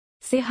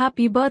say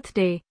happy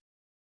birthday.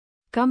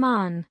 Come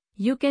on,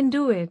 you can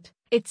do it.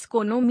 It's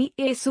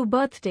Konomi's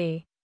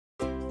birthday.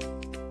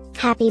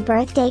 Happy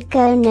birthday,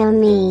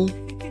 Konomi.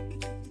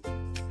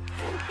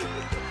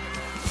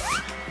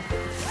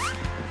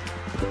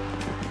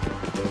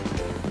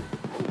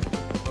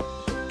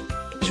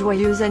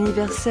 Joyeux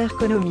anniversaire,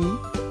 Konomi.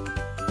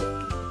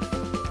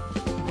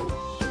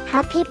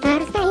 Happy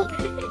birthday,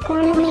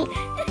 Konomi.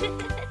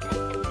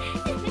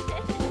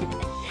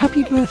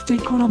 Happy birthday,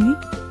 Konomi.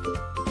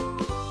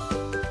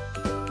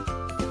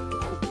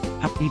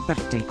 Happy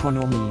birthday,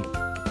 Konomi.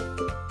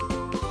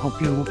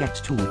 Hope you get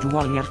to do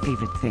all your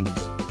favorite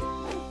things.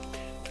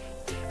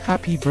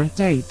 Happy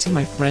birthday to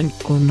my friend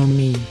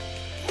Konomi.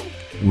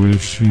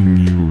 Wishing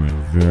you a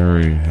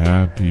very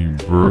happy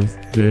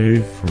birthday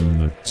from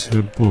the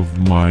tip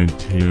of my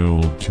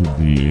tail to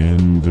the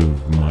end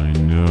of my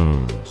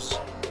nose.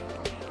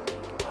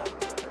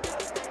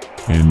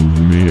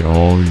 And may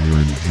all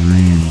your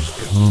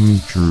dreams come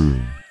true.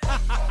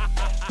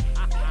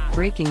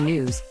 Breaking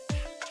news.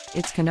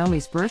 It's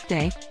Konomi's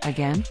birthday,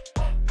 again?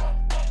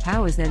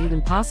 How is that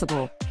even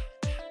possible?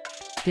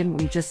 Didn't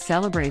we just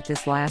celebrate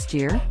this last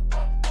year?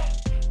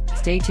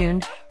 Stay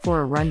tuned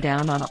for a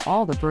rundown on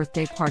all the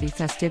birthday party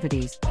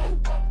festivities.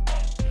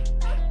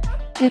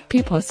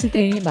 Happy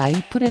birthday, my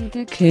friend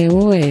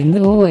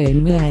Konomi.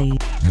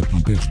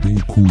 Happy birthday,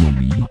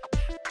 Konomi.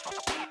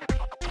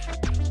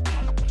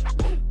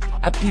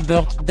 Happy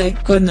birthday,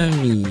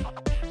 Konomi.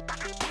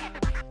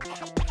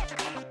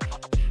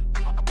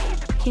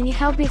 Can you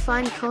help me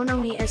find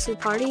Konomi Esu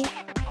party?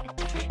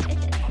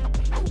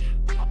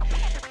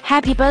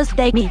 Happy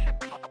birthday, me.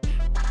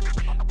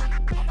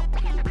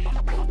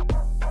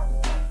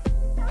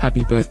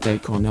 Happy birthday,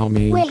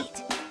 Konomi.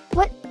 Wait,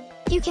 what?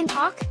 You can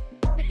talk?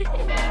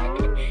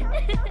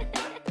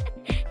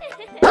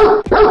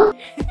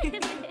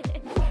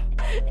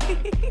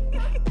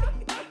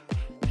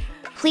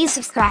 Please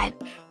subscribe,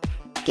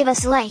 give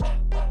us a like,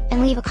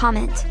 and leave a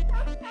comment.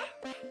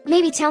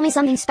 Maybe tell me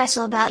something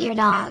special about your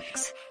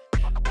dogs.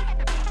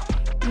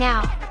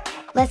 Now,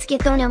 let's get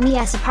Konomi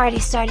as a party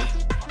started.